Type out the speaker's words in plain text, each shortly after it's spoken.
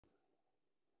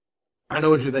I know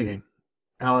what you're thinking.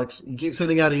 Alex, you keep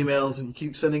sending out emails and you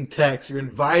keep sending texts. You're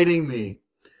inviting me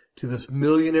to this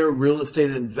Millionaire Real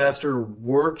Estate Investor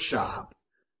workshop,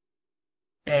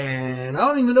 and I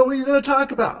don't even know what you're going to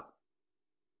talk about.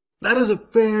 That is a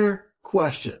fair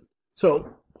question.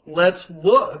 So let's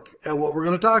look at what we're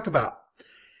going to talk about.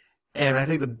 And I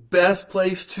think the best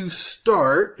place to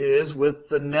start is with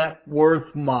the net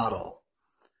worth model.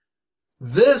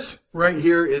 This right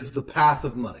here is the path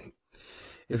of money.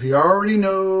 If you already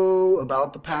know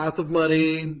about the path of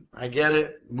money, I get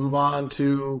it. Move on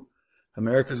to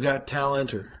America's Got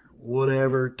Talent or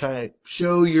whatever type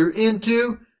show you're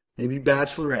into. Maybe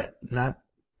Bachelorette. Not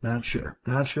sure.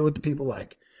 Not sure what the people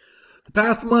like. The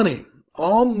path of money.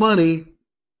 All money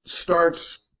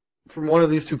starts from one of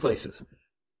these two places.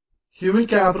 Human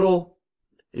capital,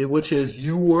 which is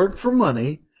you work for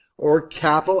money, or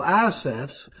capital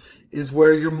assets is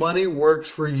where your money works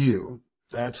for you.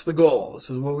 That's the goal. This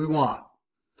is what we want.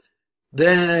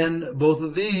 Then both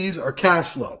of these are cash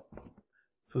flow.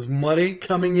 This is money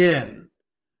coming in.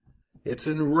 It's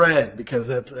in red because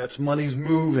that's money's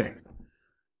moving.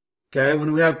 Okay,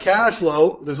 when we have cash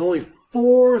flow, there's only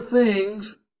 4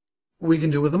 things we can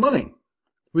do with the money.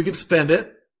 We can spend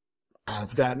it.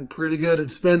 I've gotten pretty good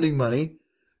at spending money.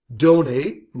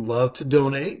 Donate. Love to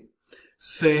donate.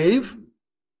 Save.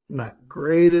 Not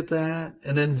great at that.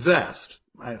 And invest.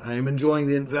 I am enjoying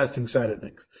the investing side of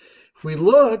things. If we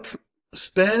look,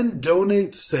 spend,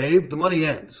 donate, save, the money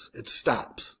ends. It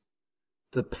stops.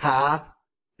 The path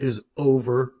is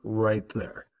over right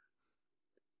there.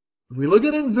 If we look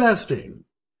at investing,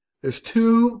 there's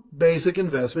 2 basic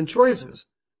investment choices.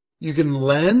 You can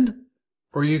lend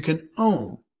or you can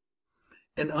own.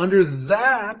 And under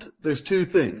that, there's 2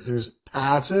 things. There's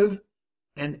passive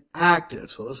and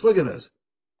active. So let's look at this.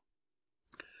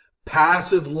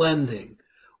 Passive lending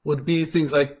would be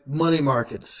things like money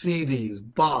markets, CDs,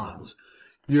 bonds.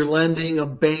 You're lending a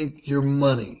bank your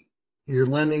money. You're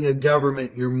lending a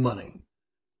government your money.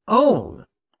 Own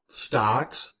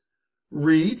stocks,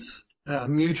 REITs,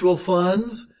 mutual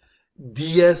funds,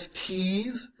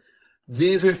 DSTs.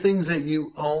 These are things that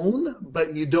you own,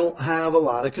 but you don't have a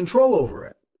lot of control over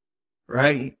it,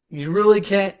 right? You really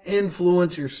can't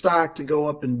influence your stock to go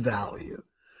up in value.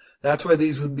 That's why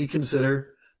these would be considered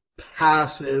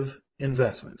passive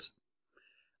investments.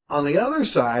 On the other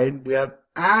side, we have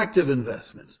active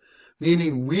investments,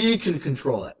 meaning we can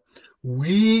control it.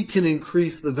 We can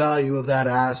increase the value of that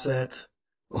asset,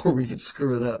 or we can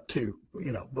screw it up too,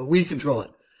 but we control it.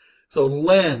 So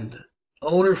lend,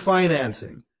 owner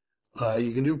financing.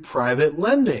 You can do private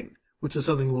lending, which is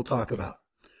something we'll talk about.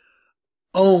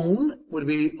 Own would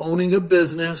be owning a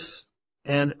business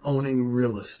and owning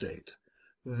real estate.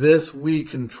 This we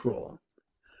control.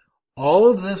 All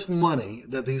of this money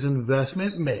that these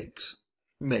investments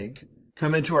make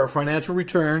come into our financial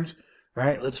returns,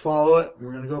 right? Let's follow it.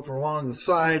 We're going to go up along the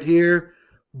side here.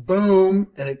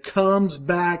 Boom. And it comes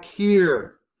back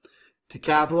here to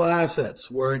capital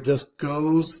assets, where it just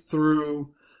goes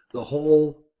through the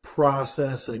whole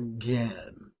process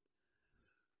again.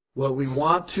 What we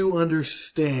want to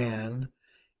understand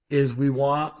is we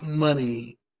want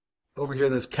money over here,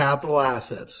 this capital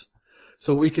assets,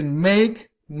 so we can make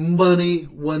money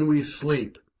when we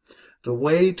sleep. The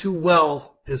way to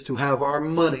wealth is to have our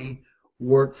money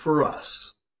work for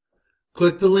us.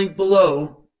 Click the link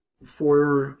below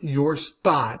for your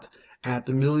spot at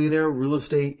the Millionaire Real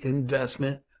Estate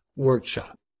Investment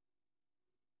Workshop.